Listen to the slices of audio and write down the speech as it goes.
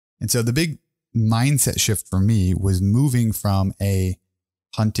And so the big mindset shift for me was moving from a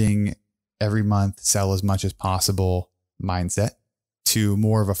hunting every month, sell as much as possible mindset to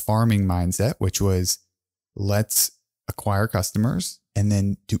more of a farming mindset, which was let's acquire customers and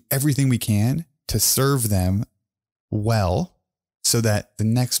then do everything we can to serve them well so that the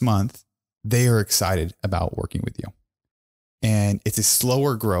next month they are excited about working with you. And it's a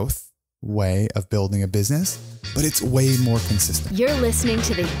slower growth way of building a business, but it's way more consistent. You're listening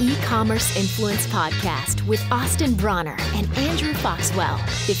to the E-Commerce Influence Podcast with Austin Bronner and Andrew Foxwell.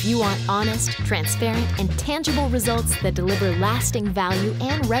 If you want honest, transparent, and tangible results that deliver lasting value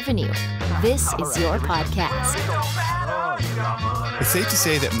and revenue, this is your podcast. It's safe to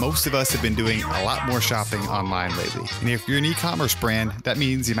say that most of us have been doing a lot more shopping online lately. And if you're an e-commerce brand, that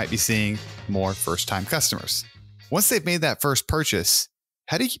means you might be seeing more first-time customers. Once they've made that first purchase,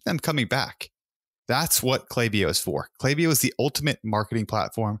 how do you keep them coming back? That's what Klaviyo is for. Klaviyo is the ultimate marketing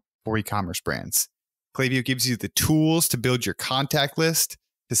platform for e-commerce brands. Klaviyo gives you the tools to build your contact list,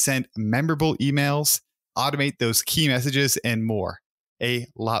 to send memorable emails, automate those key messages, and more. A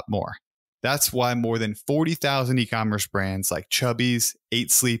lot more. That's why more than 40,000 e-commerce brands like Chubbies,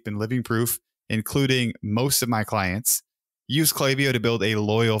 8 Sleep, and Living Proof, including most of my clients, use Klaviyo to build a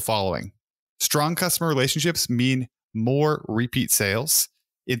loyal following. Strong customer relationships mean more repeat sales,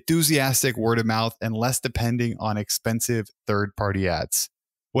 enthusiastic word of mouth, and less depending on expensive third-party ads.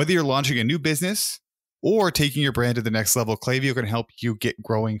 Whether you're launching a new business or taking your brand to the next level, Klaviyo can help you get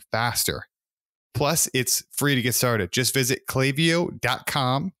growing faster. Plus, it's free to get started. Just visit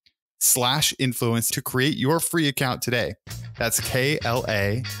klaviyo.com/influence to create your free account today. That's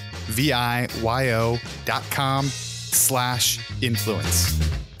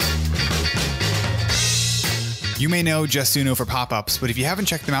klaviyo.com/influence. You may know Justuno for pop-ups, but if you haven't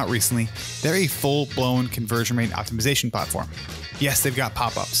checked them out recently, they're a full-blown conversion rate optimization platform. Yes, they've got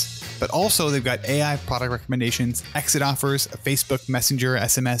pop-ups, but also they've got AI product recommendations, exit offers, a Facebook Messenger,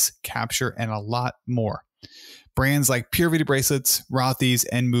 SMS, capture, and a lot more. Brands like Pure Vita Bracelets, Rothy's,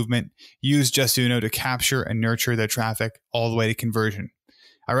 and Movement use Justuno to capture and nurture their traffic all the way to conversion.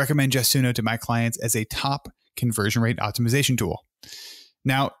 I recommend Justuno to my clients as a top conversion rate optimization tool.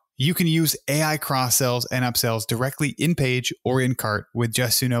 Now, you can use AI cross-sells and upsells directly in-page or in-cart with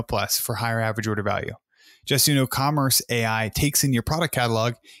Justuno Plus for higher average order value. Justuno Commerce AI takes in your product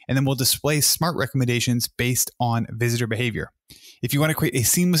catalog and then will display smart recommendations based on visitor behavior. If you want to create a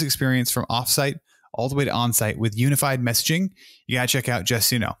seamless experience from offsite all the way to onsite with unified messaging, you got to check out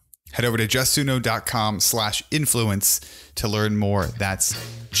Justuno. Head over to justuno.com/influence to learn more. That's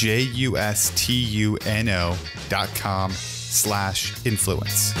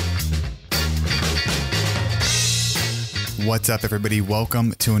justuno.com/influence. What's up, everybody?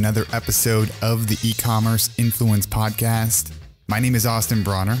 Welcome to another episode of the E-Commerce Influence Podcast. My name is Austin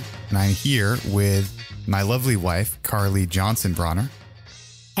Bronner, and I'm here with my lovely wife, Carly Johnson Bronner.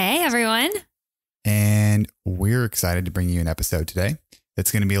 Hey, everyone. And we're excited to bring you an episode today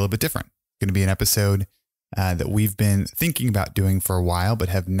that's going to be a little bit different. It's going to be an episode that we've been thinking about doing for a while, but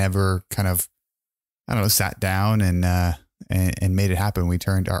have never kind of, sat down and made it happen. We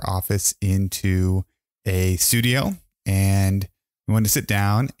turned our office into a studio and we wanted to sit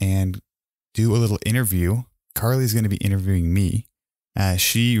down and do a little interview. Carly's going to be interviewing me.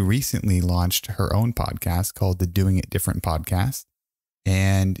 She recently launched her own podcast called the Doing It Different Podcast.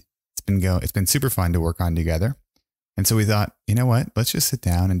 And it's been super fun to work on together. And so we thought, you know what, let's just sit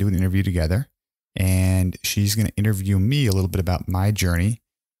down and do an interview together. And she's going to interview me a little bit about my journey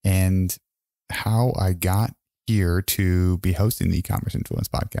and how I got here to be hosting the E-Commerce Influence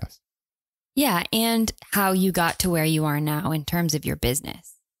Podcast. Yeah. And how you got to where you are now in terms of your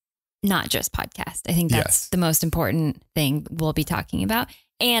business, not just podcast. I think that's the most important thing we'll be talking about.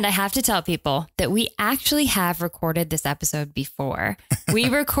 And I have to tell people that we actually have recorded this episode before. We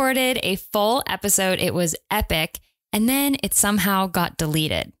recorded a full episode. It was epic. And then it somehow got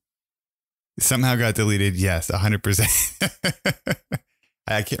deleted. Yes, 100%.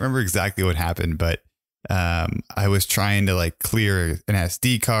 I can't remember exactly what happened, but I was trying to clear an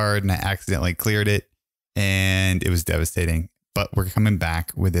SD card and I accidentally cleared it and it was devastating. But we're coming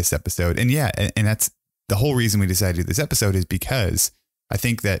back with this episode. And and that's the whole reason we decided to do this episode, is because I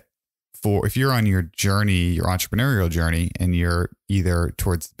think that if you're on your journey, your entrepreneurial journey, and you're either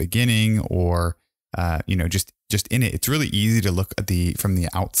towards the beginning or, just in it, it's really easy to look from the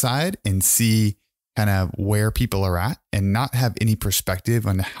outside and see kind of where people are at and not have any perspective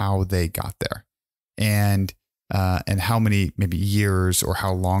on how they got there and how many maybe years or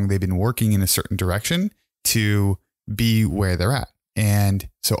how long they've been working in a certain direction to be where they're at. And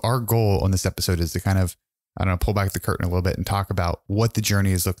so our goal on this episode is to kind of I don't know, pull back the curtain a little bit and talk about what the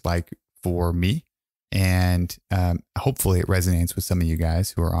journey has looked like for me. And hopefully it resonates with some of you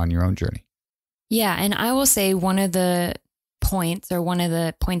guys who are on your own journey. Yeah. And I will say one of the points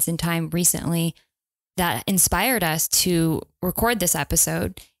in time recently that inspired us to record this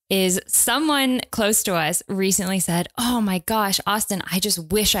episode is someone close to us recently said, "Oh my gosh, Austin, I just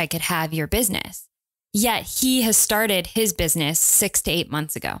wish I could have your business." Yet he has started his business 6 to 8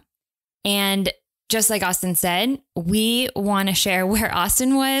 months ago. And just like Austin said, we want to share where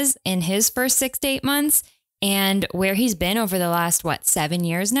Austin was in his first 6 to 8 months and where he's been over the last, 7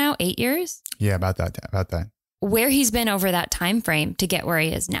 years now, 8 years? Yeah, about that. Where he's been over that time frame to get where he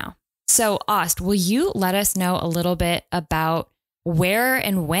is now. So Aust, will you let us know a little bit about where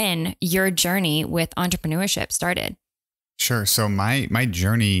and when your journey with entrepreneurship started? Sure. So my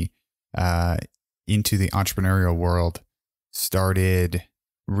journey into the entrepreneurial world started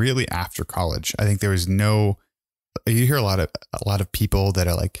really after college. I think there was you hear a lot of people that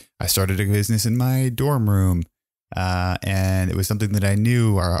are like, I started a business in my dorm room. And it was something that I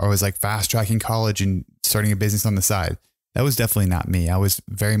knew, or I was like fast tracking college and starting a business on the side. That was definitely not me. I was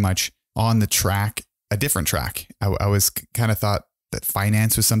very much on the track, a different track. I was kind of thought that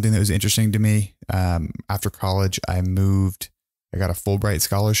finance was something that was interesting to me. After college, I got a Fulbright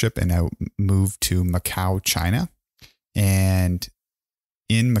scholarship and I moved to Macau, China. And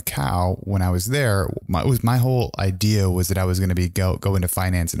in Macau, when I was there, my whole idea was that I was going to go into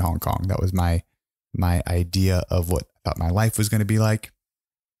finance in Hong Kong. That was my idea of what I thought my life was going to be like.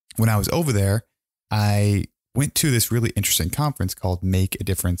 When I was over there, I went to this really interesting conference called Make a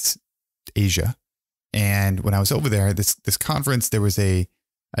Difference Asia. And when I was over there, this conference, there was a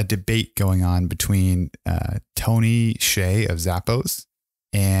debate going on between Tony Hsieh of Zappos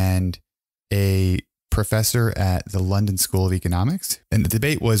and a professor at the London School of Economics. And the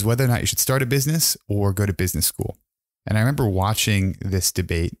debate was whether or not you should start a business or go to business school. And I remember watching this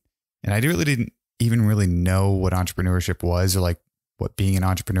debate, and I really didn't even really know what entrepreneurship was, or like what being an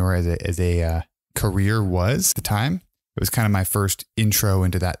entrepreneur as a career was at the time. It was kind of my first intro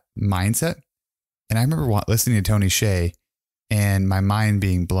into that mindset. And I remember listening to Tony Hsieh and my mind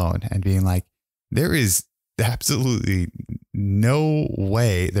being blown and being like, there is absolutely no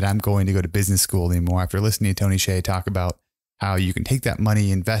way that I'm going to go to business school anymore after listening to Tony Hsieh talk about how you can take that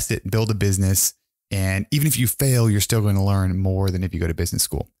money, invest it, build a business. And even if you fail, you're still going to learn more than if you go to business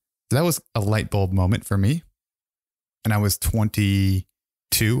school. So that was a light bulb moment for me. And I was 22,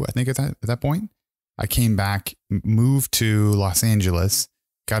 I think at that point. I came back, moved to Los Angeles,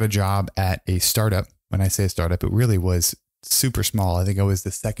 got a job at a startup. When I say startup, it really was super small. I think I was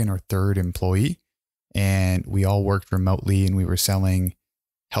the second or third employee, and we all worked remotely, and we were selling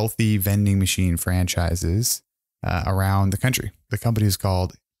healthy vending machine franchises around the country. The company was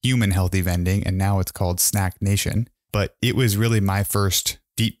called Human Healthy Vending, and now it's called Snack Nation. But it was really my first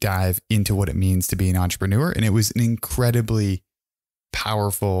deep dive into what it means to be an entrepreneur. And it was an incredibly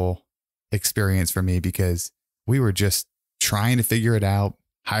powerful experience for me because we were just trying to figure it out,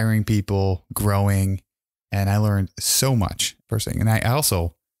 hiring people, growing. And I learned so much first thing. And I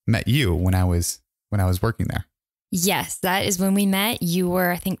also met you when I was working there. Yes, that is when we met. You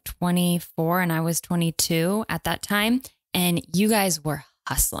were, I think, 24 and I was 22 at that time. And you guys were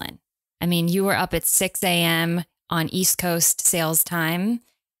hustling. I mean, you were up at 6 a.m. on East Coast sales time,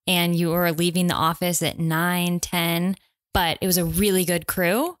 and you were leaving the office at 9, 10, but it was a really good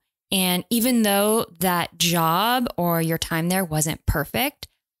crew. And even though that job or your time there wasn't perfect,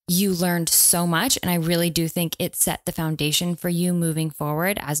 you learned so much. And I really do think it set the foundation for you moving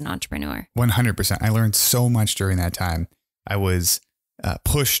forward as an entrepreneur. 100%. I learned so much during that time. I was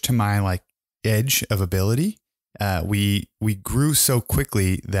pushed to my edge of ability. We grew so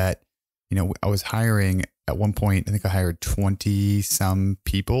quickly that, I was hiring at one point. I think I hired 20 some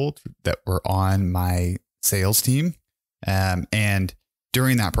people that were on my sales team. And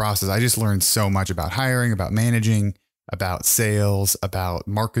during that process, I just learned so much about hiring, about managing, about sales, about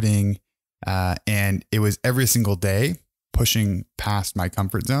marketing. And it was every single day pushing past my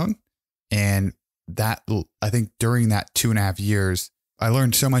comfort zone. And that, I think during that 2.5 years, I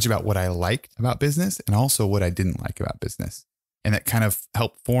learned so much about what I liked about business and also what I didn't like about business. And that kind of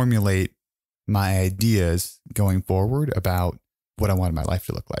helped formulate my ideas going forward about what I wanted my life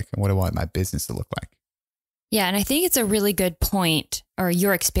to look like and what I wanted my business to look like. Yeah. And I think it's a really good point, or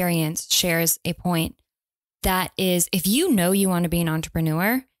your experience shares a point that is, if you know you want to be an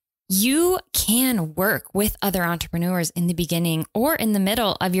entrepreneur, you can work with other entrepreneurs in the beginning or in the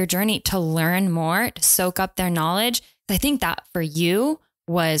middle of your journey to learn more, to soak up their knowledge. I think that for you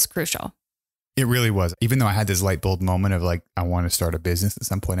was crucial. It really was. Even though I had this light bulb moment of I want to start a business at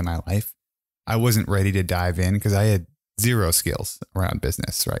some point in my life, I wasn't ready to dive in because I had zero skills around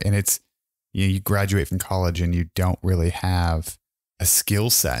business, right? And it's, you graduate from college and you don't really have a skill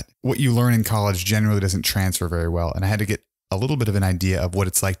set. What you learn in college generally doesn't transfer very well. And I had to get a little bit of an idea of what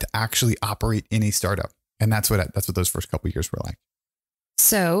it's like to actually operate in a startup. And that's what those first couple of years were like.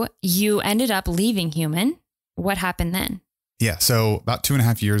 So you ended up leaving Human. What happened then? Yeah. So about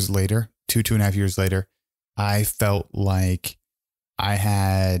 2.5 years later, 2.5 years later, I felt like I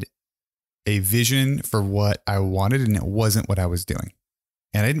had a vision for what I wanted and it wasn't what I was doing.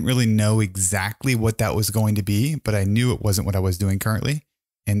 And I didn't really know exactly what that was going to be, but I knew it wasn't what I was doing currently.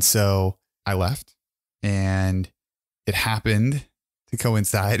 And so I left, and it happened to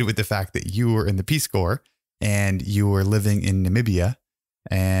coincide with the fact that you were in the Peace Corps and you were living in Namibia,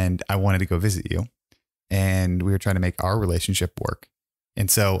 and I wanted to go visit you, and we were trying to make our relationship work.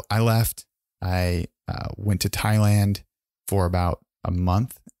 And so I left. I went to Thailand for about a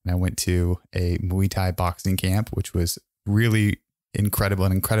month, and I went to a Muay Thai boxing camp, which was really an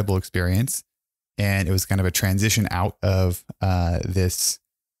incredible experience. And it was kind of a transition out of this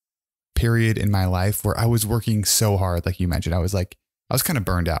period in my life where I was working so hard. Like you mentioned, I was kind of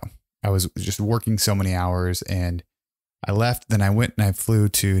burned out. I was just working so many hours, and I left. Then I went and I flew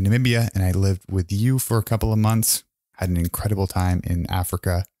to Namibia, and I lived with you for a couple of months, had an incredible time in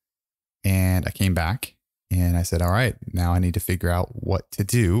Africa. And I came back and I said, all right, now I need to figure out what to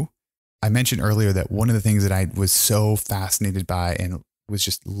do. I mentioned earlier that one of the things that I was so fascinated by and was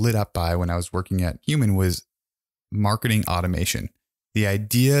just lit up by when I was working at Human was marketing automation. The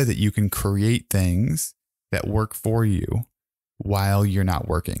idea that you can create things that work for you while you're not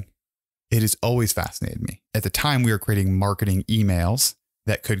working. It has always fascinated me. At the time, we were creating marketing emails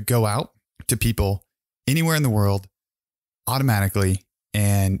that could go out to people anywhere in the world automatically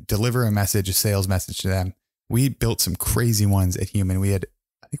and deliver a sales message to them. We built some crazy ones at Human.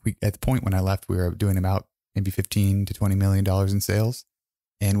 At the point when I left, we were doing about maybe $15 to $20 million in sales.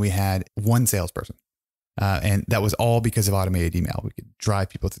 And we had one salesperson. And that was all because of automated email. We could drive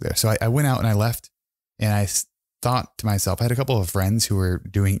people through there. So I went out and I left, and I thought to myself, I had a couple of friends who were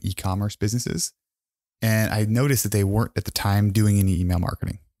doing e-commerce businesses. And I noticed that they weren't at the time doing any email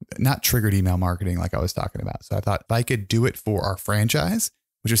marketing, not triggered email marketing like I was talking about. So I thought if I could do it for our franchise,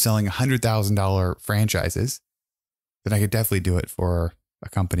 which is selling $100,000 franchises, then I could definitely do it for a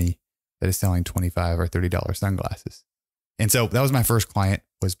company that is selling $25 or $30 sunglasses. And so that was my first client,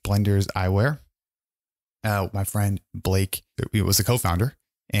 was Blenders Eyewear. My friend Blake was a co-founder,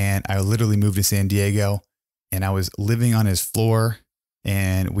 and I literally moved to San Diego, and I was living on his floor,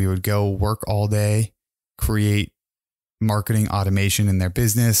 and we would go work all day, create marketing automation in their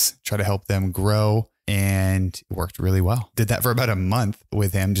business, try to help them grow. And it worked really well. Did that for about a month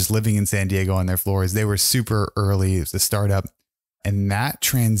with him, just living in San Diego on their floors. They were super early. It was a startup. And that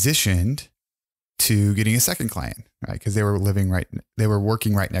transitioned to getting a second client, right? Because they were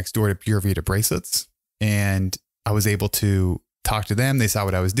working right next door to Pure Vita bracelets. And I was able to talk to them. They saw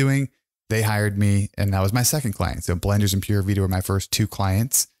what I was doing. They hired me, and that was my second client. So Blenders and Pure Vita were my first two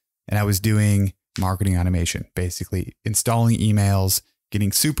clients. And I was doing marketing automation, basically installing emails,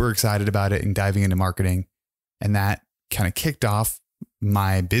 getting super excited about it and diving into marketing. And that kind of kicked off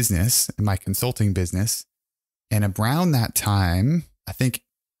my business and my consulting business. And around that time, I think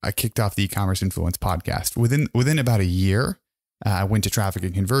I kicked off the Ecommerce Influence podcast. Within about a year, I went to Traffic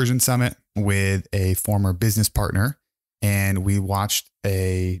and Conversion Summit with a former business partner, and we watched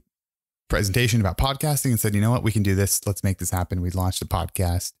a presentation about podcasting and said, you know what, we can do this. Let's make this happen. We launched a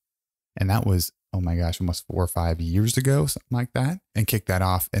podcast, and that was, oh my gosh, almost 4 or 5 years ago, something like that, and kicked that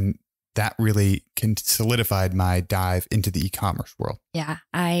off. And that really solidified my dive into the e-commerce world. Yeah.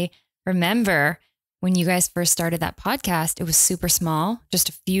 I remember when you guys first started that podcast, it was super small, just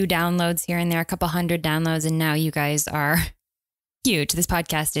a few downloads here and there, a couple hundred downloads. And now you guys are huge. This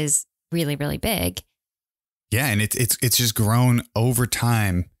podcast is really, really big. Yeah. And it's just grown over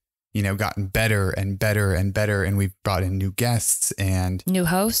time, gotten better and better and better. And we've brought in new guests and new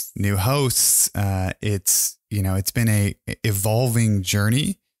hosts. It's been a evolving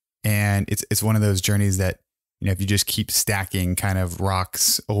journey, and it's one of those journeys that, if you just keep stacking kind of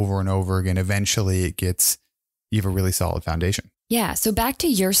rocks over and over again, eventually you have a really solid foundation. Yeah. So back to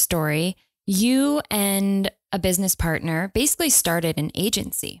your story, you and a business partner basically started an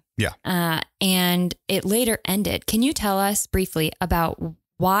agency. Yeah. And it later ended. Can you tell us briefly about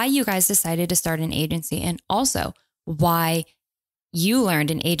why you guys decided to start an agency, and also why you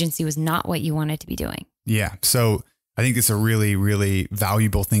learned an agency was not what you wanted to be doing? Yeah. So I think it's a really, really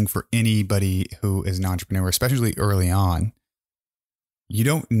valuable thing for anybody who is an entrepreneur, especially early on. You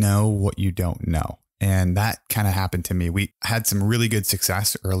don't know what you don't know. And that kind of happened to me. We had some really good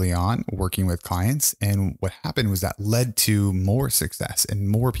success early on working with clients. And what happened was that led to more success and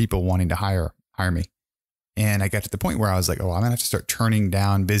more people wanting to hire me. And I got to the point where I was like, oh, I'm going to have to start turning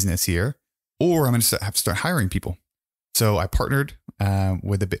down business here, or I'm going to have to start hiring people. So I partnered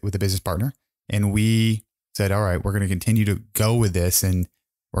with a business partner, and we said, all right, we're going to continue to go with this, and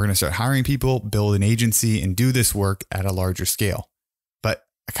we're going to start hiring people, build an agency, and do this work at a larger scale. But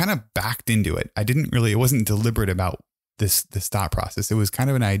I kind of backed into it. It wasn't deliberate about this thought process. It was kind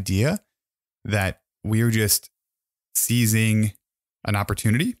of an idea that we were just seizing an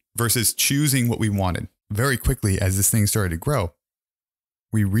opportunity versus choosing what we wanted. Very quickly, as this thing started to grow,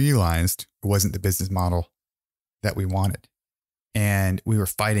 we realized it wasn't the business model that we wanted. And we were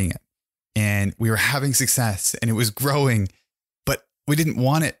fighting it. And we were having success and it was growing, but we didn't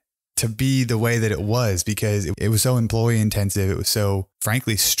want it to be the way that it was because it was so employee intensive. It was so,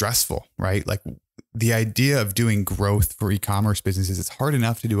 frankly, stressful, right? Like the idea of doing growth for e-commerce businesses, it's hard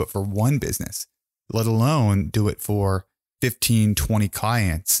enough to do it for one business, let alone do it for 15, 20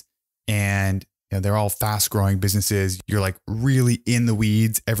 clients. And they're all fast growing businesses. You're like really in the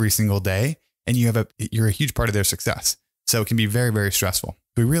weeds every single day, and you're a huge part of their success. So it can be very, very stressful.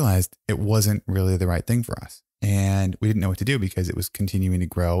 We realized it wasn't really the right thing for us, and we didn't know what to do because it was continuing to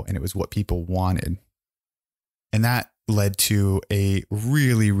grow and it was what people wanted. And that led to a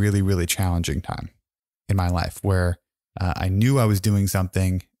really, really, really challenging time in my life where I knew I was doing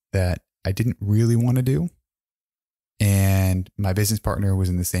something that I didn't really want to do. And my business partner was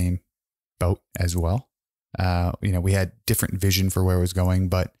in the same boat as well. We had different vision for where it was going,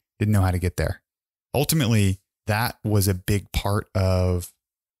 but didn't know how to get there. Ultimately, that was a big part of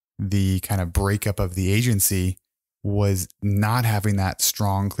the kind of breakup of the agency, was not having that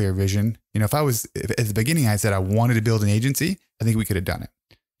strong, clear vision. If at the beginning I said I wanted to build an agency, I think we could have done it.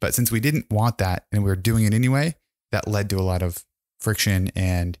 But since we didn't want that and we were doing it anyway, that led to a lot of friction.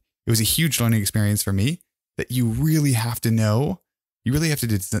 And it was a huge learning experience for me that you really have to know. You really have to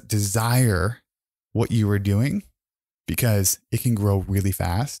desire what you are doing, because it can grow really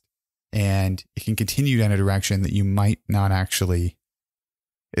fast and it can continue down a direction that you might not actually,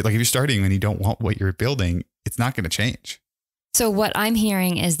 like if you're starting and you don't want what you're building, it's not going to change. So what I'm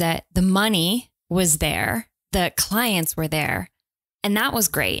hearing is that the money was there, the clients were there, and that was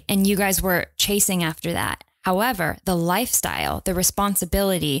great. And you guys were chasing after that. However, the lifestyle, the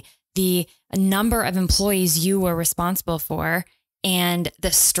responsibility, the number of employees you were responsible for, and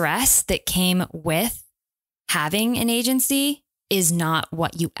the stress that came with having an agency is not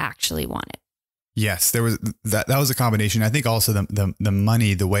what you actually wanted. Yes, there was that was a combination. I think also the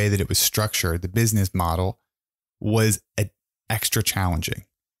money, the way that it was structured, the business model was extra challenging,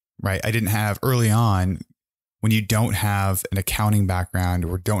 right? I didn't have early on, when you don't have an accounting background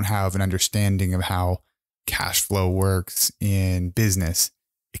or don't have an understanding of how cash flow works in business,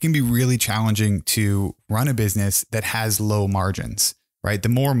 it can be really challenging to run a business that has low margins, right? The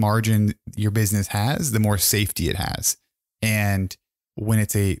more margin your business has, the more safety it has. And when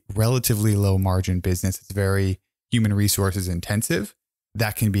it's a relatively low margin business, it's very human resources intensive.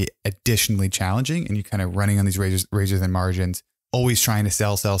 That can be additionally challenging. And you're kind of running on these razors and margins, always trying to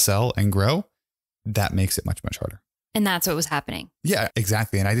sell and grow. That makes it much, much harder. And that's what was happening. Yeah,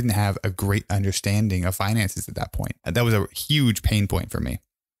 exactly. And I didn't have a great understanding of finances at that point. That was a huge pain point for me.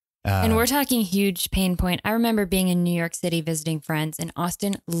 And we're talking huge pain point. I remember being in New York City visiting friends, and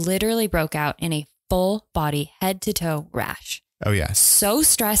Austin literally broke out in a full body, head to toe rash. Oh, yes. So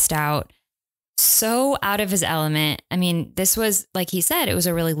stressed out, so out of his element. I mean, this was, like he said, it was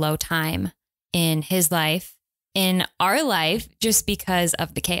a really low time in his life, in our life, just because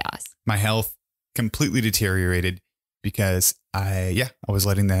of the chaos. My health completely deteriorated because I was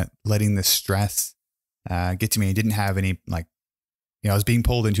letting the stress get to me. I didn't have any I was being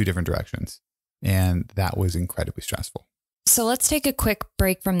pulled in two different directions, and that was incredibly stressful. So let's take a quick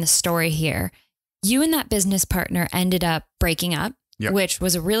break from the story here. You and that business partner ended up breaking up, yep, which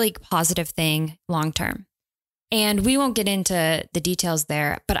was a really positive thing long term. And we won't get into the details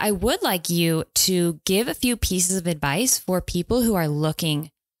there, but I would like you to give a few pieces of advice for people who are looking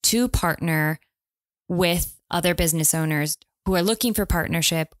to partner with other business owners who are looking for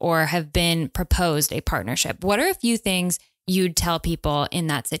partnership or have been proposed a partnership. What are a few things you'd tell people in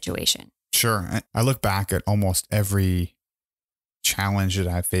that situation? Sure. I look back at almost every challenge that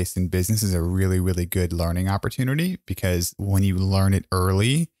I've faced in business as a really, really good learning opportunity, because when you learn it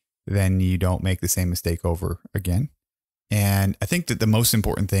early, then you don't make the same mistake over again. And I think that the most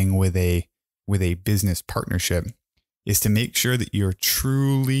important thing with a business partnership is to make sure that you're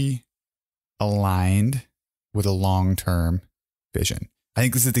truly aligned with a long-term vision. I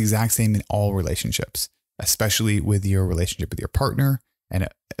think this is the exact same in all relationships, especially with your relationship with your partner and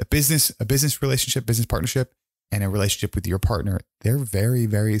a business relationship, business partnership, and a relationship with your partner. They're very,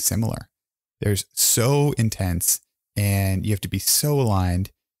 very similar. They're so intense and you have to be so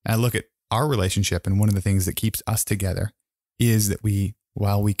aligned. And I look at our relationship, and one of the things that keeps us together is that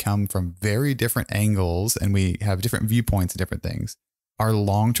while we come from very different angles and we have different viewpoints and different things, our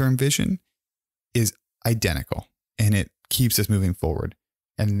long-term vision is identical and it keeps us moving forward.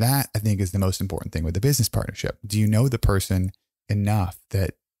 And that, I think, is the most important thing with the business partnership. Do you know the person enough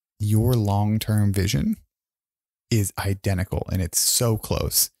that your long-term vision is identical and it's so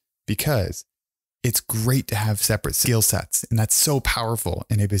close? Because it's great to have separate skill sets, and that's so powerful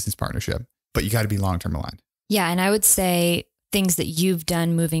in a business partnership, but you got to be long-term aligned. Yeah. And I would say things that you've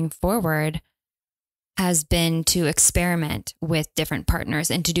done moving forward has been to experiment with different partners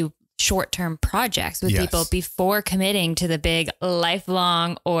and to do short-term projects with people before committing to the big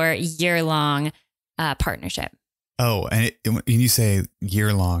lifelong or year-long partnership. Oh, and when you say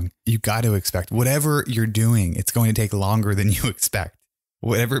year-long, you got to expect whatever you're doing, it's going to take longer than you expect.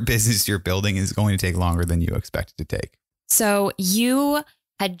 Whatever business you're building is going to take longer than you expect it to take. So you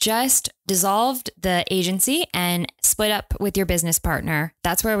had just dissolved the agency and split up with your business partner.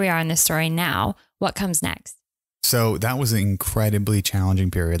 That's where we are in this story now. What comes next? So that was an incredibly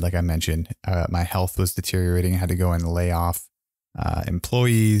challenging period. Like I mentioned, my health was deteriorating. I had to go and lay off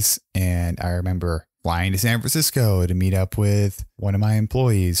employees. And I remember flying to San Francisco to meet up with one of my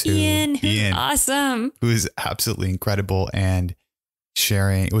employees, Ian, awesome, who is absolutely incredible, and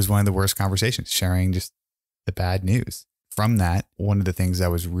sharing. It was one of the worst conversations, sharing just the bad news. From that, one of the things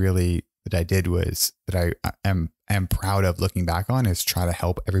that I did was that I am proud of looking back on is try to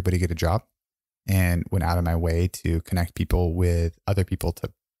help everybody get a job, and went out of my way to connect people with other people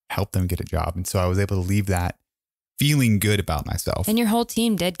to help them get a job. And so I was able to leave that feeling good about myself. And your whole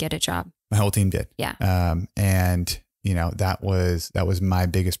team did get a job. My whole team did. Yeah. And that was my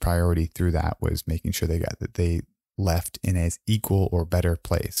biggest priority through that, was making sure they left in as equal or better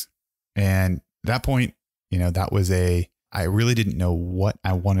place. And at that point, I really didn't know what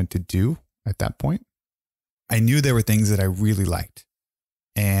I wanted to do at that point. I knew there were things that I really liked,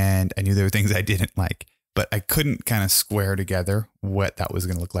 and I knew there were things I didn't like, but I couldn't kind of square together what that was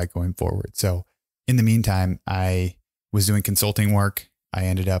going to look like going forward. So in the meantime, I was doing consulting work. I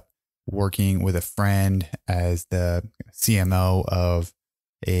ended up working with a friend as the CMO of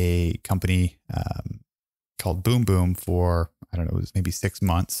a company called Boom Boom for, I don't know, it was maybe 6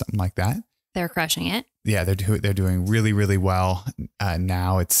 months, something like that. They're crushing it. Yeah, they're doing really, really well.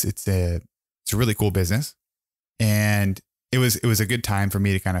 Now it's a really cool business, and it was a good time for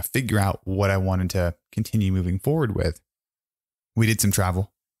me to kind of figure out what I wanted to continue moving forward with. We did some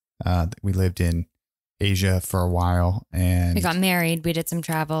travel. We lived in Asia for a while, and we got married. We did some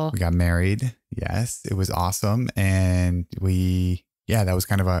travel. We got married. Yes, it was awesome, and that was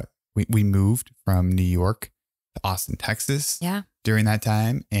kind of we moved from New York to Austin, Texas. Yeah. During that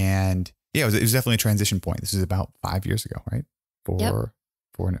time, and yeah, it was definitely a transition point. This is about 5 years ago, right?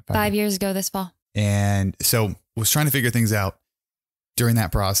 5 years ago this fall. And so was trying to figure things out during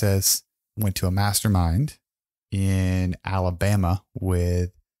that process. Went to a mastermind in Alabama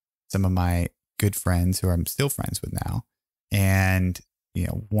with some of my good friends who I'm still friends with now. And,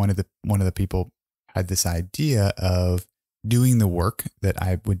 one of the people had this idea of doing the work that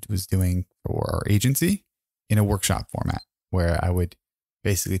I was doing for our agency in a workshop format, where I would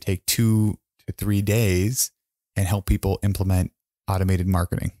basically take 2 to 3 days and help people implement automated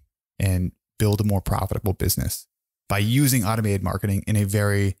marketing and build a more profitable business by using automated marketing in a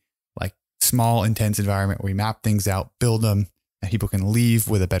very small, intense environment where we map things out, build them, and people can leave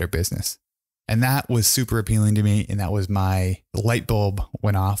with a better business. And that was super appealing to me. And that was the light bulb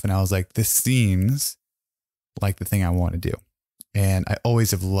went off, and I was like, this seems like the thing I want to do. And I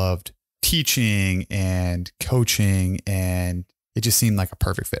always have loved teaching and coaching, and it just seemed like a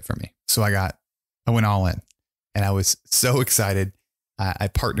perfect fit for me. So I went all in, and I was so excited. I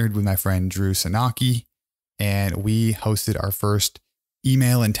partnered with my friend Drew Sanaki, and we hosted our first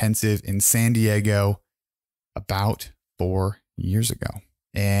email intensive in San Diego about 4 years ago.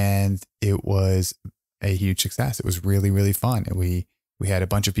 And it was a huge success. It was really, really fun. And we had a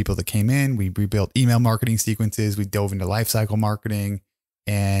bunch of people that came in. We rebuilt email marketing sequences. We dove into lifecycle marketing,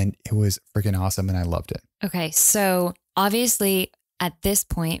 and it was freaking awesome. And I loved it. Okay. So obviously at this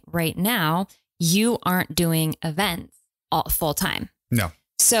point right now, you aren't doing events full time. No.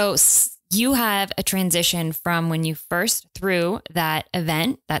 So you have a transition from when you first threw that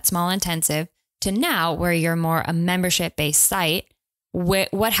event, that small intensive, to now where you're more a membership based site.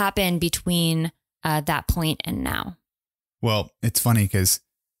 What happened between that point and now? Well, it's funny because,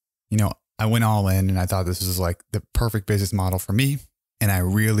 I went all in and I thought this was like the perfect business model for me. And I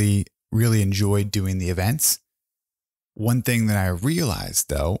really, really enjoyed doing the events. One thing that I realized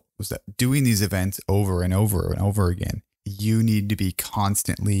though, was that doing these events over and over and over again, you need to be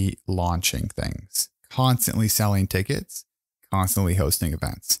constantly launching things, constantly selling tickets, constantly hosting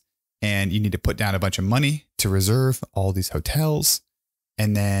events. And you need to put down a bunch of money to reserve all these hotels.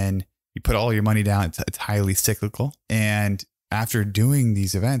 And then you put all your money down. It's highly cyclical. And after doing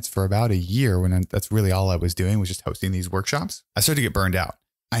these events for about a year, that's really all I was doing was just hosting these workshops, I started to get burned out.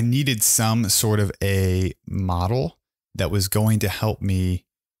 I needed some sort of a model that was going to help me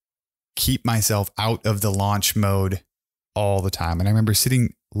keep myself out of the launch mode all the time. And I remember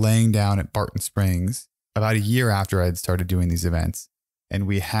laying down at Barton Springs about a year after I'd started doing these events, and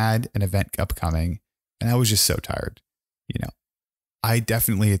we had an event upcoming, and I was just so tired. I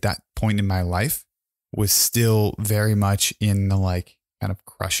definitely at that point in my life was still very much in the like kind of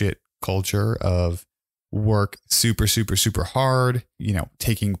crush it culture of work super, super, super hard,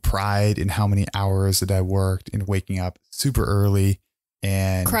 taking pride in how many hours that I worked and waking up super early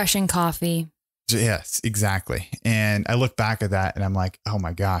and crushing coffee. Yes, exactly. And I look back at that and I'm like, oh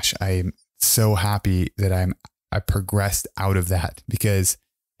my gosh, I'm so happy that I progressed out of that because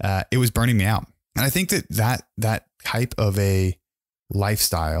it was burning me out. And I think that type of a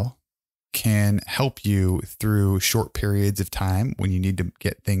lifestyle can help you through short periods of time when you need to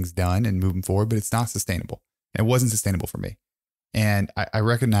get things done and moving forward, but it's not sustainable. It wasn't sustainable for me. And I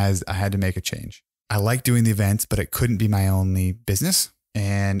recognized I had to make a change. I like doing the events, but it couldn't be my only business.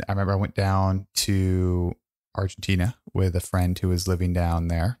 And I remember I went down to Argentina with a friend who was living down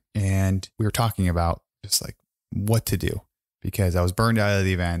there. And we were talking about just like what to do because I was burned out of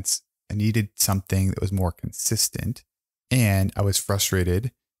the events. I needed something that was more consistent. And I was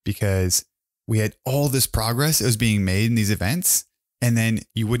frustrated because we had all this progress that was being made in these events. And then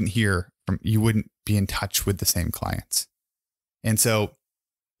you wouldn't be in touch with the same clients. And so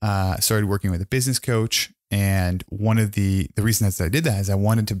I started working with a business coach. And one of the reasons that I did that is I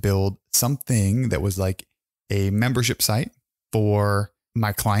wanted to build something that was like a membership site for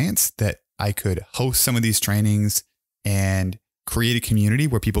my clients that I could host some of these trainings and create a community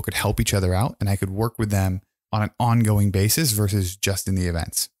where people could help each other out and I could work with them on an ongoing basis versus just in the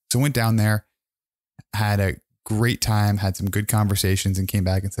events. So I went down there, had a great time, had some good conversations and came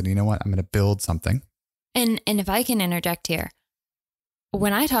back and said, you know what, I'm going to build something. And if I can interject here,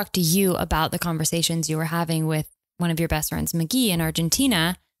 when I talked to you about the conversations you were having with one of your best friends, McGee in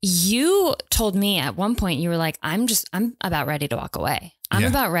Argentina, you told me at one point, you were like, I'm about ready to walk away. I'm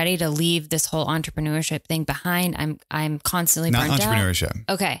about ready to leave this whole entrepreneurship thing behind. I'm constantly burnt out. Not entrepreneurship.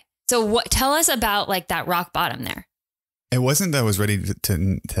 Okay. So tell us about like that rock bottom there. It wasn't that I was ready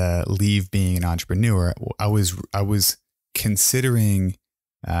to leave being an entrepreneur. I was considering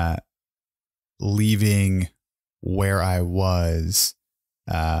leaving where I was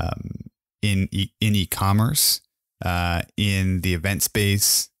in e-commerce, in the event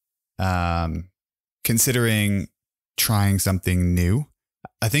space, considering trying something new.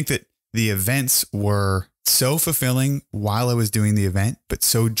 I think that the events were so fulfilling while I was doing the event, but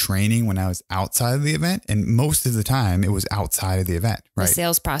so draining when I was outside of the event. And most of the time it was outside of the event, right? The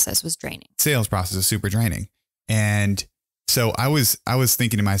sales process was draining. Sales process is super draining. And so I was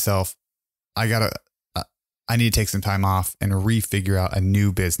thinking to myself, I need to take some time off and refigure out a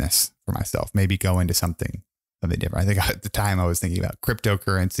new business for myself. Maybe go into something a bit different. I think at the time I was thinking about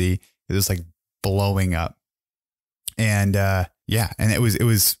cryptocurrency. It was like blowing up. And and it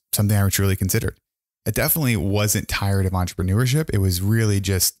was something I truly considered. It definitely wasn't tired of entrepreneurship. It was really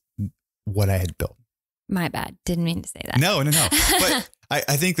just what I had built. My bad. Didn't mean to say that. No. But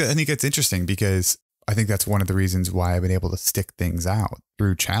I think that's interesting because I think that's one of the reasons why I've been able to stick things out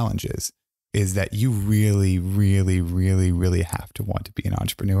through challenges is that you really, really, really, really have to want to be an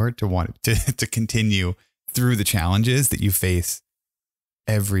entrepreneur to want to continue through the challenges that you face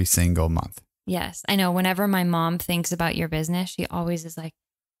every single month. Yes. I know whenever my mom thinks about your business, she always is like,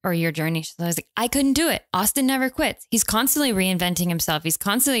 or your journey, she's always like, I couldn't do it. Austin never quits. He's constantly reinventing himself. He's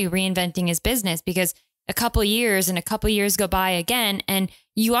constantly reinventing his business because a couple years go by again, and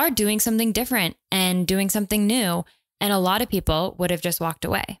you are doing something different and doing something new. And a lot of people would have just walked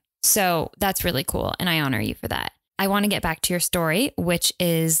away. So that's really cool. And I honor you for that. I want to get back to your story, which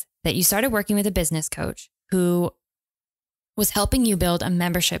is that you started working with a business coach who was helping you build a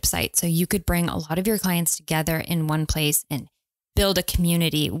membership site so you could bring a lot of your clients together in one place and build a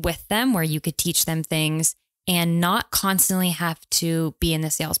community with them where you could teach them things and not constantly have to be in the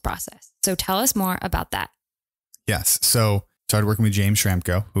sales process. So tell us more about that. Yes. So started working with James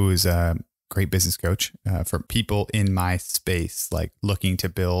Schramko, who is a great business coach for people in my space, like looking to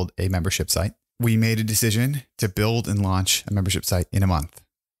build a membership site. We made a decision to build and launch a membership site in a month,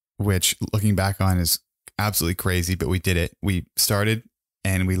 which looking back on is absolutely crazy, but we did it. We started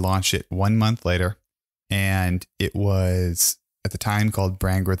and we launched it 1 month later. And it was at the time called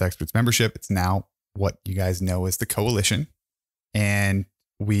Brand Growth Experts Membership. It's now what you guys know as the Coalition. And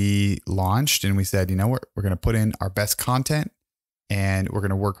we launched and we said, you know what, we're going to put in our best content and we're going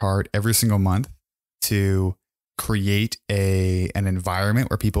to work hard every single month to create an environment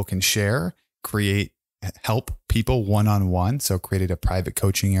where people can share, help people one-on-one. So created a private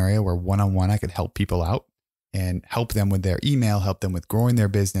coaching area where one-on-one I could help people out and help them with their email, help them with growing their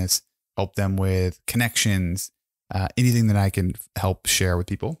business, help them with connections, anything that I can help share with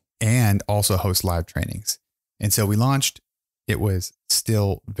people, and also host live trainings. And so we launched. It was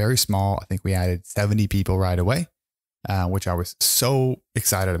still very small. I think we added 70 people right away, which I was so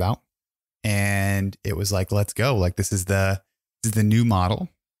excited about. And it was like, let's go. Like, this is the new model.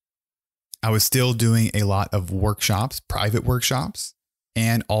 I was still doing a lot of workshops, private workshops,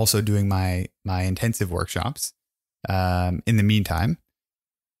 and also doing my intensive workshops in the meantime,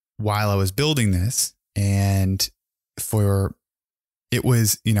 while I was building this. And it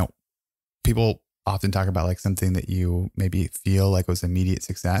was, people often talk about like something that you maybe feel like was immediate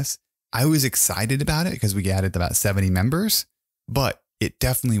success. I was excited about it because we added about 70 members, but it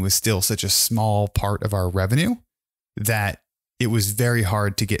definitely was still such a small part of our revenue that it was very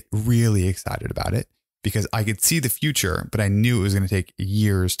hard to get really excited about it because I could see the future, but I knew it was going to take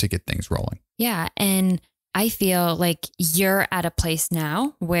years to get things rolling. Yeah. And I feel like you're at a place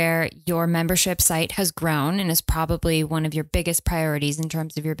now where your membership site has grown and is probably one of your biggest priorities in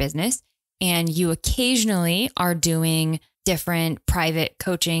terms of your business. And you occasionally are doing different private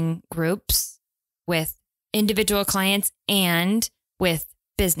coaching groups with individual clients and with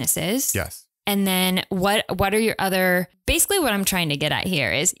businesses. Yes. And then what are your other, basically what I'm trying to get at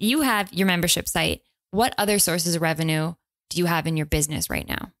here is you have your membership site. What other sources of revenue do you have in your business right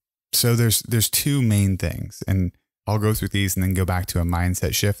now? So there's two main things, and I'll go through these and then go back to a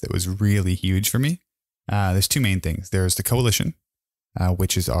mindset shift that was really huge for me. There's two main things. There's the Coalition,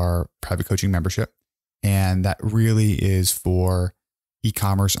 which is our private coaching membership. And that really is for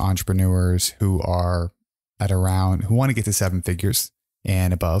e-commerce entrepreneurs who want to get to 7 figures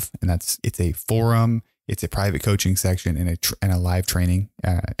and above. And it's a forum, it's a private coaching section and a live training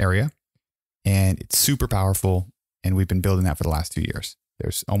area. And it's super powerful. And we've been building that for the last 2 years.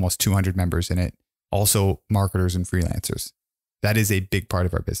 There's almost 200 members in it, also marketers and freelancers. That is a big part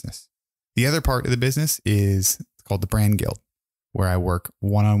of our business. The other part of the business is called the Brand Guild, where I work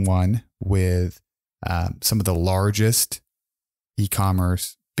one-on-one with some of the largest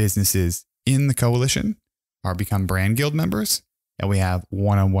e-commerce businesses in the Coalition are become Brand Guild members. And we have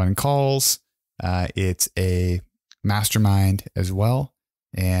one-on-one calls. It's a mastermind as well.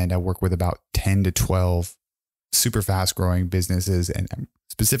 And I work with about 10 to 12 super fast growing businesses, and I'm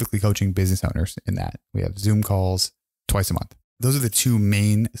specifically coaching business owners in that. We have Zoom calls twice a month. Those are the two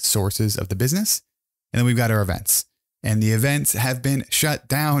main sources of the business. And then we've got our events, and the events have been shut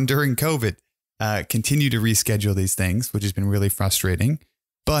down during COVID. Continue to reschedule these things, which has been really frustrating,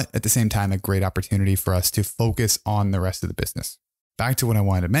 but at the same time, a great opportunity for us to focus on the rest of the business. Back to what I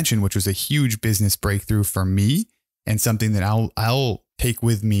wanted to mention, which was a huge business breakthrough for me and something that I'll take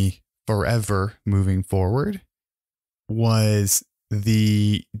with me forever moving forward, was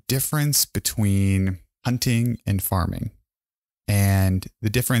the difference between hunting and farming, and the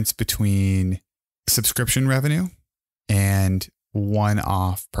difference between subscription revenue and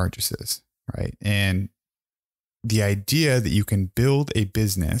one-off purchases, right? And the idea that you can build a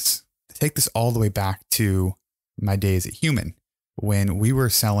business, take this all the way back to my days at Human, when we were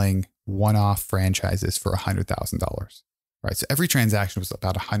selling one-off franchises for $100,000, right? So every transaction was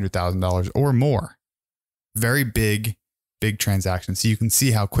about $100,000 or more. Very big transactions. So you can see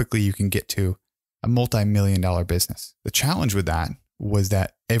how quickly you can get to a multi-million-dollar business. The challenge with that was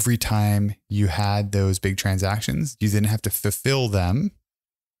that every time you had those big transactions, you didn't have to fulfill them.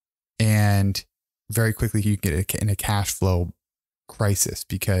 And very quickly you get in a cash flow crisis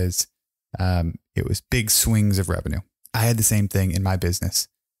because it was big swings of revenue. I had the same thing in my business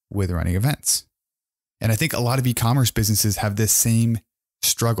with running events. And I think a lot of e-commerce businesses have this same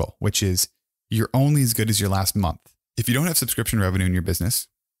struggle, which is you're only as good as your last month. If you don't have subscription revenue in your business,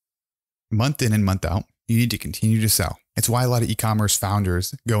 month in and month out, you need to continue to sell. It's why a lot of e-commerce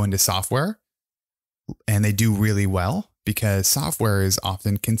founders go into software and they do really well, because software is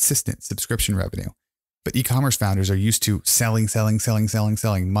often consistent subscription revenue. But e-commerce founders are used to selling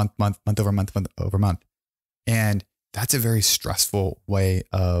month over month. And that's a very stressful way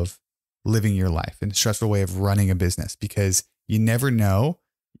of living your life and a stressful way of running a business, because you never know,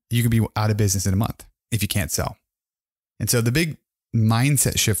 you could be out of business in a month if you can't sell. And so the big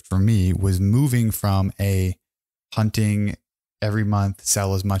mindset shift for me was moving from a hunting every month,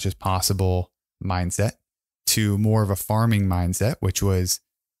 sell as much as possible mindset to more of a farming mindset, which was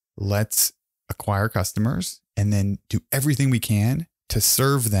let's acquire customers and then do everything we can to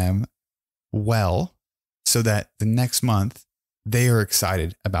serve them well so that the next month they are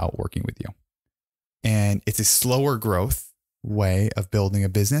excited about working with you. And it's a slower growth way of building a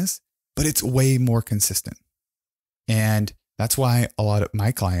business, but it's way more consistent. And that's why a lot of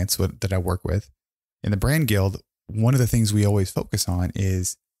my clients that I work with in the Brand Guild, one of the things we always focus on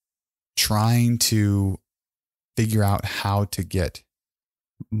is trying to figure out how to get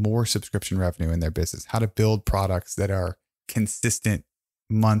more subscription revenue in their business, how to build products that are consistent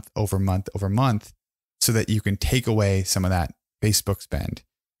month over month over month so that you can take away some of that Facebook spend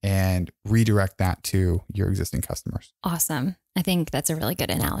and redirect that to your existing customers. Awesome. I think that's a really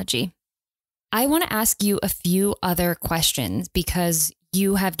good analogy. I want to ask you a few other questions because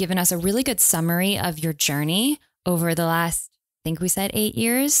you have given us a really good summary of your journey over the last, I think we said 8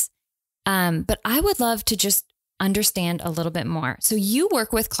 years. But I would love to just understand a little bit more. So you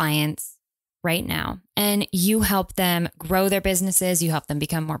work with clients right now and you help them grow their businesses, you help them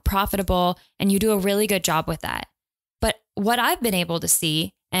become more profitable, and you do a really good job with that. But what I've been able to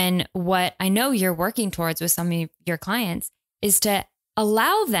see and what I know you're working towards with some of your clients is to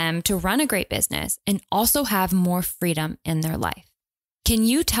allow them to run a great business and also have more freedom in their life. Can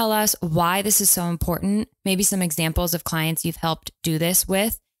you tell us why this is so important? Maybe some examples of clients you've helped do this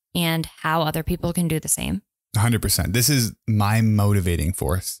with and how other people can do the same? 100%. This is my motivating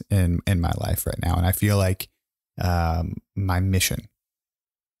force in my life right now. And I feel like my mission,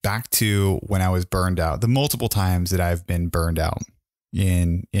 back to when I was burned out, the multiple times that I've been burned out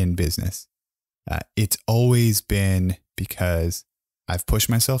in business, it's always been because I've pushed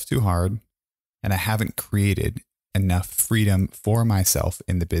myself too hard and I haven't created enough freedom for myself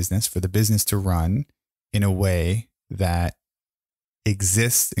in the business, for the business to run in a way that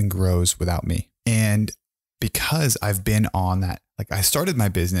exists and grows without me. And because I've been on that, like I started my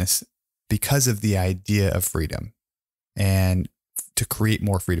business because of the idea of freedom and to create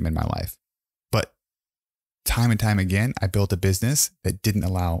more freedom in my life. But time and time again, I built a business that didn't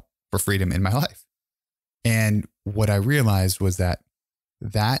allow for freedom in my life. And what I realized was that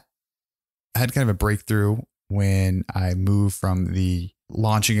I had kind of a breakthrough when I moved from the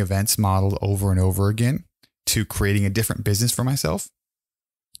launching events model over and over again to creating a different business for myself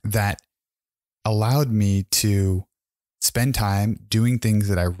that allowed me to spend time doing things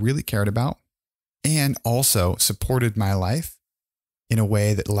that I really cared about and also supported my life in a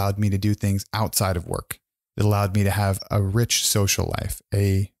way that allowed me to do things outside of work, that allowed me to have a rich social life,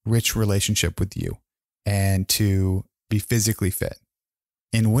 a rich relationship with you, and to be physically fit.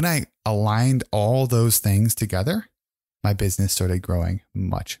 And when I aligned all those things together, my business started growing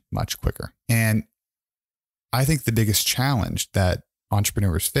much, much quicker. And I think the biggest challenge that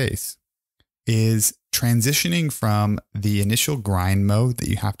entrepreneurs face is transitioning from the initial grind mode that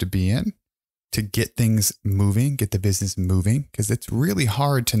you have to be in to get things moving, get the business moving, because it's really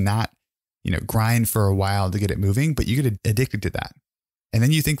hard to not, grind for a while to get it moving, but you get addicted to that. And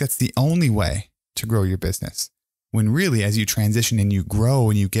then you think that's the only way to grow your business. When really, as you transition and you grow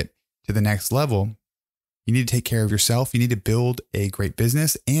and you get to the next level, you need to take care of yourself. You need to build a great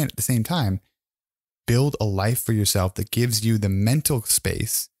business and at the same time, build a life for yourself that gives you the mental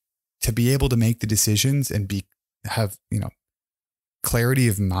space to be able to make the decisions and have clarity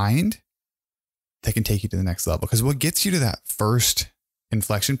of mind that can take you to the next level. Because what gets you to that first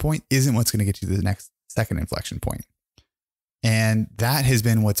inflection point isn't what's going to get you to the next second inflection point. And that has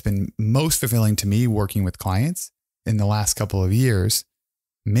been what's been most fulfilling to me working with clients in the last couple of years.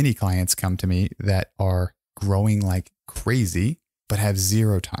 Many clients come to me that are growing like crazy, but have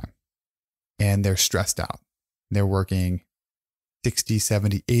zero time. And they're stressed out. They're working 60,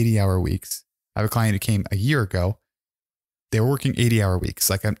 70, 80-hour weeks. I have a client who came a year ago. They were working 80-hour weeks.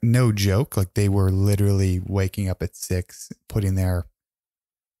 Like, no joke. Like, they were literally waking up at 6, closing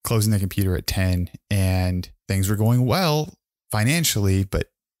their computer at 10, and things were going well financially,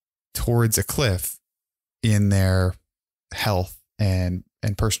 but towards a cliff in their health and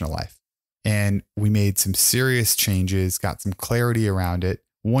personal life. And we made some serious changes, got some clarity around it.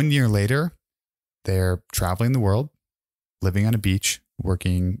 1 year later, they're traveling the world, living on a beach,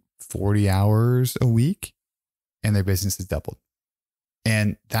 working 40 hours a week, and their business has doubled.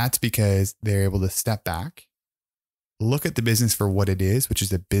 And that's because they're able to step back, look at the business for what it is, which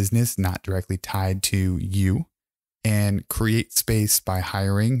is a business not directly tied to you, and create space by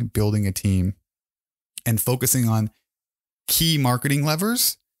hiring, building a team, and focusing on key marketing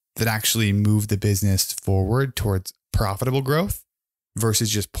levers that actually move the business forward towards profitable growth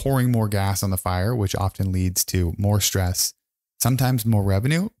versus just pouring more gas on the fire, which often leads to more stress, sometimes more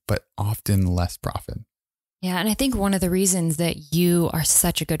revenue, but often less profit. Yeah. And I think one of the reasons that you are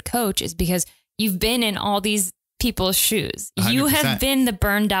such a good coach is because you've been in all these people's shoes. 100%. You have been the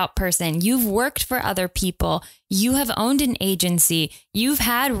burned out person. You've worked for other people. You have owned an agency. You've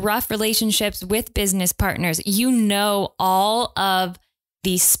had rough relationships with business partners. You know all of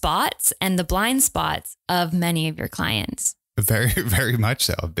the spots and the blind spots of many of your clients. Very, very much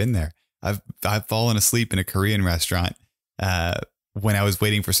so. I've been there. I've fallen asleep in a Korean restaurant when I was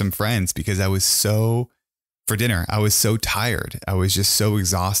waiting for some friends because I was so tired. I was just so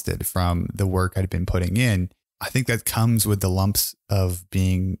exhausted from the work I'd been putting in. I think that comes with the lumps of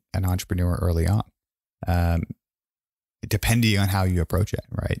being an entrepreneur early on, depending on how you approach it,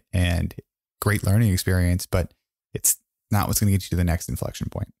 right? And great learning experience, but it's not what's going to get you to the next inflection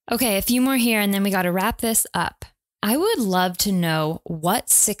point. Okay, a few more here, and then we got to wrap this up. I would love to know what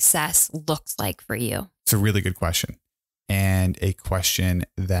success looks like for you. It's a really good question, and a question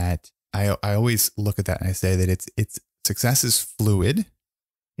that I always look at that and I say that it's success is fluid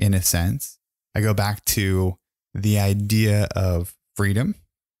in a sense. I go back to the idea of freedom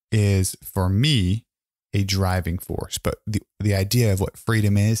is for me a driving force, but the idea of what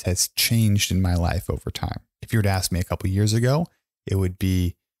freedom is has changed in my life over time. If you were to ask me a couple of years ago, it would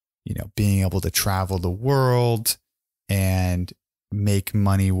be, being able to travel the world and make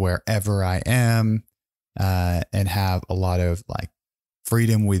money wherever I am, and have a lot of like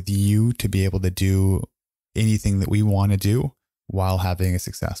freedom with you to be able to do anything that we want to do while having a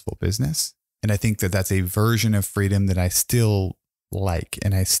successful business. And I think that that's a version of freedom that I still like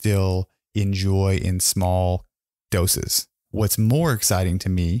and I still enjoy in small doses. What's more exciting to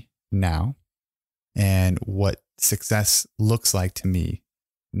me now and what success looks like to me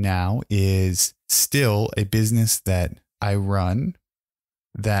now is still a business that I run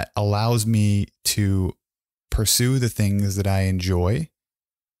that allows me to pursue the things that I enjoy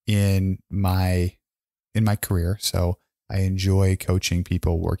in my career. So I enjoy coaching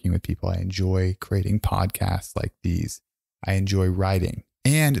people, working with people. I enjoy creating podcasts like these. I enjoy writing,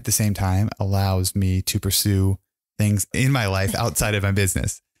 and at the same time allows me to pursue things in my life outside of my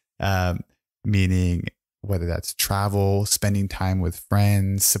business. Meaning whether that's travel, spending time with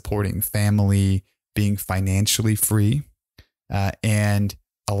friends, supporting family, being financially free, and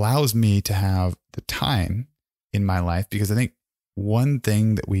allows me to have the time in my life. Because I think one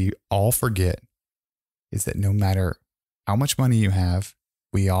thing that we all forget is that no matter how much money you have,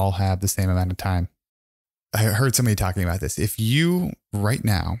 we all have the same amount of time. I heard somebody talking about this. If you right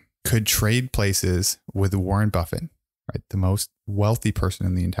now could trade places with Warren Buffett, right, the most wealthy person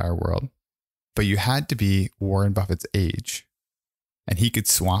in the entire world, but you had to be Warren Buffett's age, and he could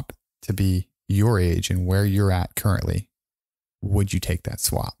swap to be your age and where you're at currently, would you take that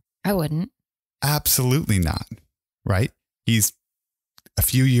swap? I wouldn't. Absolutely not. Right? He's a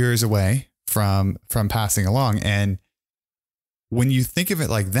few years away from passing along. And when you think of it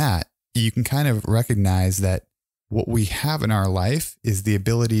like that, you can kind of recognize that what we have in our life is the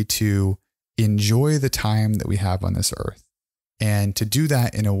ability to enjoy the time that we have on this earth and to do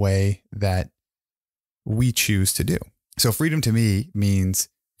that in a way that we choose to do. So freedom to me means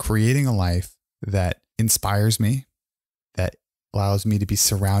creating a life that inspires me, that allows me to be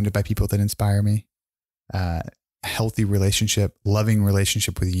surrounded by people that inspire me, healthy relationship, loving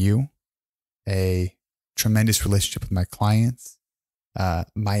relationship with you, a tremendous relationship with my clients.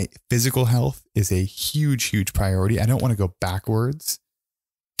 My physical health is a huge, huge priority. I don't want to go backwards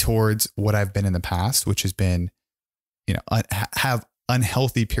towards what I've been in the past, which has been, have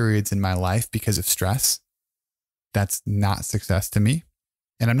unhealthy periods in my life because of stress. That's not success to me.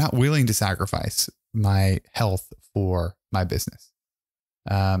 And I'm not willing to sacrifice my health for my business.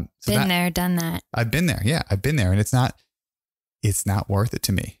 Been there, done that. I've been there. Yeah, I've been there. And it's not worth it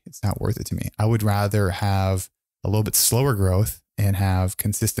to me. It's not worth it to me. I would rather have a little bit slower growth and have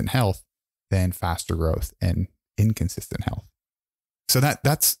consistent health than faster growth and inconsistent health. So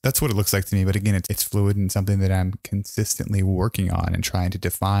that's what it looks like to me. But again, it's fluid and something that I'm consistently working on and trying to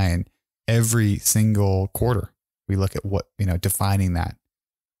define every single quarter. We look at what, defining that.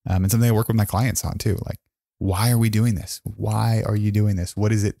 And something I work with my clients on too. Like, why are we doing this? Why are you doing this?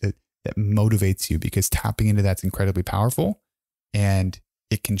 What is it that motivates you? Because tapping into that's incredibly powerful and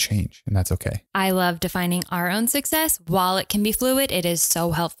it can change, and that's okay. I love defining our own success. While it can be fluid, it is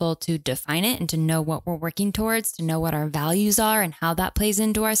so helpful to define it and to know what we're working towards, to know what our values are and how that plays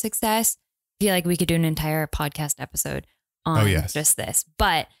into our success. feel like we could do an entire podcast episode on just this.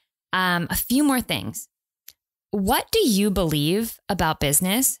 But a few more things. What do you believe about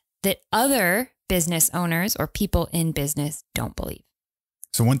business that other business owners or people in business don't believe?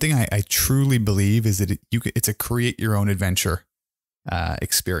 So one thing I truly believe is that it's a create your own adventure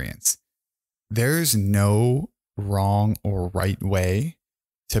experience. There's no wrong or right way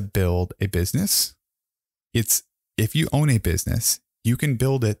to build a business. It's if you own a business, you can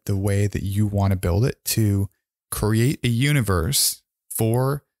build it the way that you want to build it to create a universe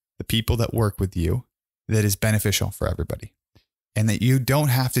for the people that work with you that is beneficial for everybody, and that you don't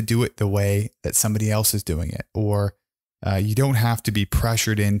have to do it the way that somebody else is doing it, or you don't have to be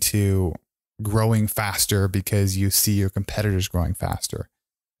pressured into growing faster because you see your competitors growing faster.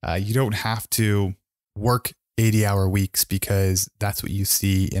 You don't have to work 80-hour weeks because that's what you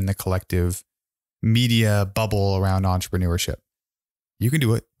see in the collective media bubble around entrepreneurship. You can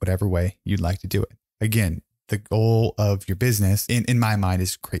do it whatever way you'd like to do it. Again, the goal of your business, in my mind,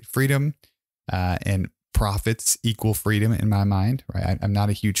 is create freedom, and profits equal freedom in my mind, right? I'm not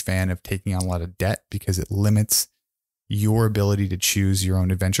a huge fan of taking on a lot of debt because it limits your ability to choose your own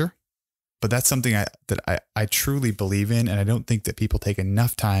adventure. But that's something that I truly believe in. And I don't think that people take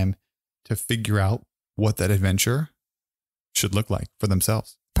enough time to figure out what that adventure should look like for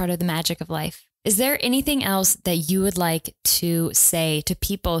themselves. Part of the magic of life. Is there anything else that you would like to say to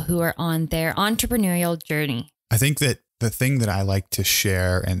people who are on their entrepreneurial journey? I think that the thing that I like to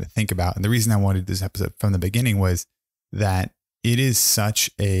share and think about, and the reason I wanted this episode from the beginning, was that it is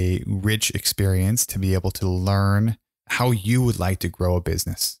such a rich experience to be able to learn how you would like to grow a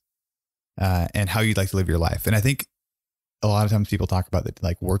business, and how you'd like to live your life. And I think a lot of times people talk about the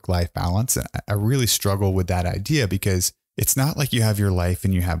like work-life balance. And I really struggle with that idea because it's not like you have your life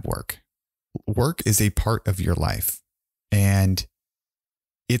and you have work. Work is a part of your life, and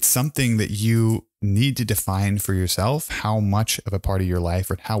it's something that you need to define for yourself how much of a part of your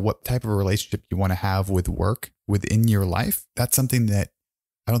life, or what type of a relationship you want to have with work within your life. That's something that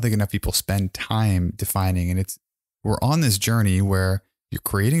I don't think enough people spend time defining. And we're on this journey where you're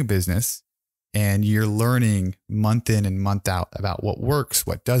creating a business and you're learning month in and month out about what works,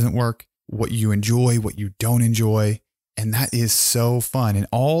 what doesn't work, what you enjoy, what you don't enjoy. And that is so fun. And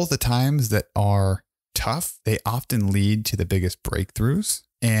all the times that are tough, they often lead to the biggest breakthroughs.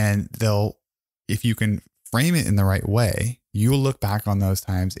 And if you can frame it in the right way, you will look back on those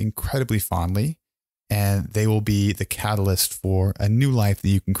times incredibly fondly, and they will be the catalyst for a new life that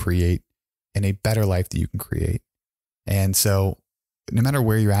you can create and a better life that you can create. And so no matter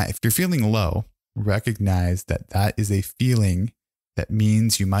where you're at, if you're feeling low, recognize that that is a feeling that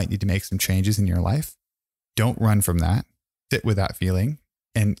means you might need to make some changes in your life. Don't run from that. Sit with that feeling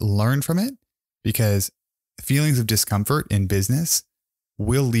and learn from it, because feelings of discomfort in business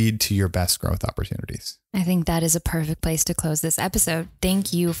will lead to your best growth opportunities. I think that is a perfect place to close this episode.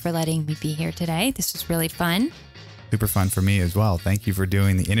 Thank you for letting me be here today. This was really fun. Super fun for me as well. Thank you for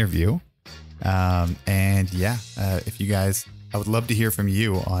doing the interview. If you guys, I would love to hear from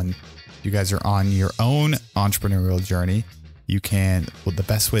you if you guys are on your own entrepreneurial journey. The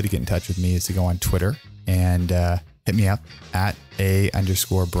best way to get in touch with me is to go on Twitter and hit me up at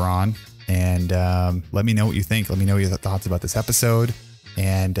 @A_Braun, and let me know what you think. Let me know your thoughts about this episode.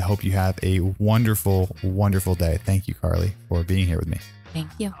 And I hope you have a wonderful, wonderful day. Thank you, Carly, for being here with me. Thank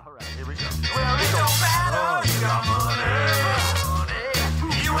you. All right, here we go. Well, it don't matter. You got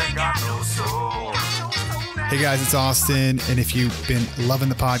money. You ain't got no soul. Hey guys, it's Austin. And if you've been loving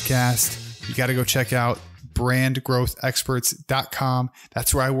the podcast, you got to go check out brandgrowthexperts.com.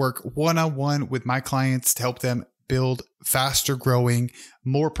 That's where I work one-on-one with my clients to help them build faster growing,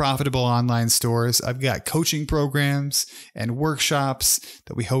 more profitable online stores. I've got coaching programs and workshops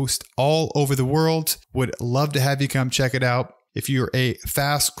that we host all over the world. Would love to have you come check it out. If you're a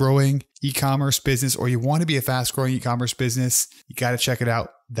fast growing e-commerce business, or you want to be a fast growing e-commerce business, you got to check it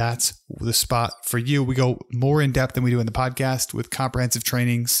out. That's the spot for you. We go more in depth than we do in the podcast with comprehensive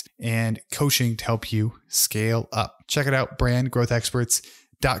trainings and coaching to help you scale up. Check it out,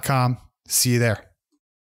 brandgrowthexperts.com. See you there.